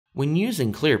When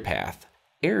using ClearPath,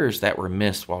 errors that were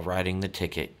missed while writing the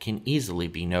ticket can easily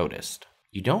be noticed.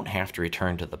 You don't have to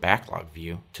return to the backlog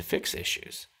view to fix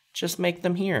issues. Just make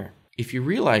them here. If you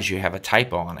realize you have a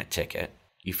typo on a ticket,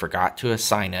 you forgot to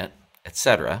assign it,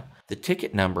 etc., the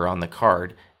ticket number on the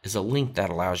card is a link that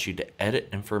allows you to edit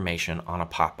information on a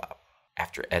pop-up.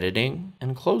 After editing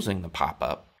and closing the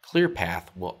pop-up, ClearPath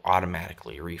will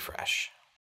automatically refresh.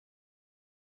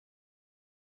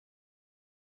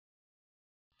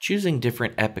 Choosing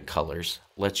different epic colors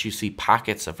lets you see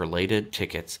pockets of related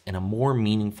tickets in a more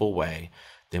meaningful way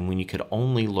than when you could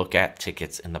only look at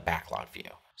tickets in the backlog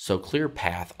view. So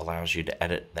ClearPath allows you to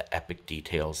edit the epic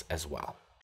details as well.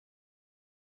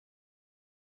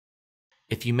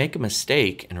 If you make a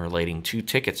mistake in relating two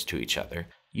tickets to each other,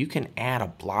 you can add a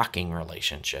blocking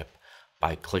relationship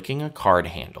by clicking a card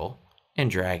handle and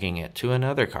dragging it to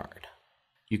another card.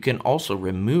 You can also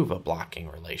remove a blocking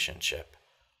relationship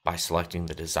by selecting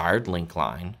the desired link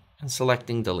line and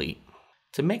selecting delete.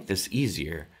 To make this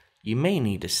easier, you may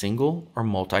need to single or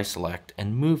multi-select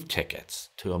and move tickets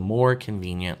to a more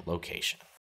convenient location.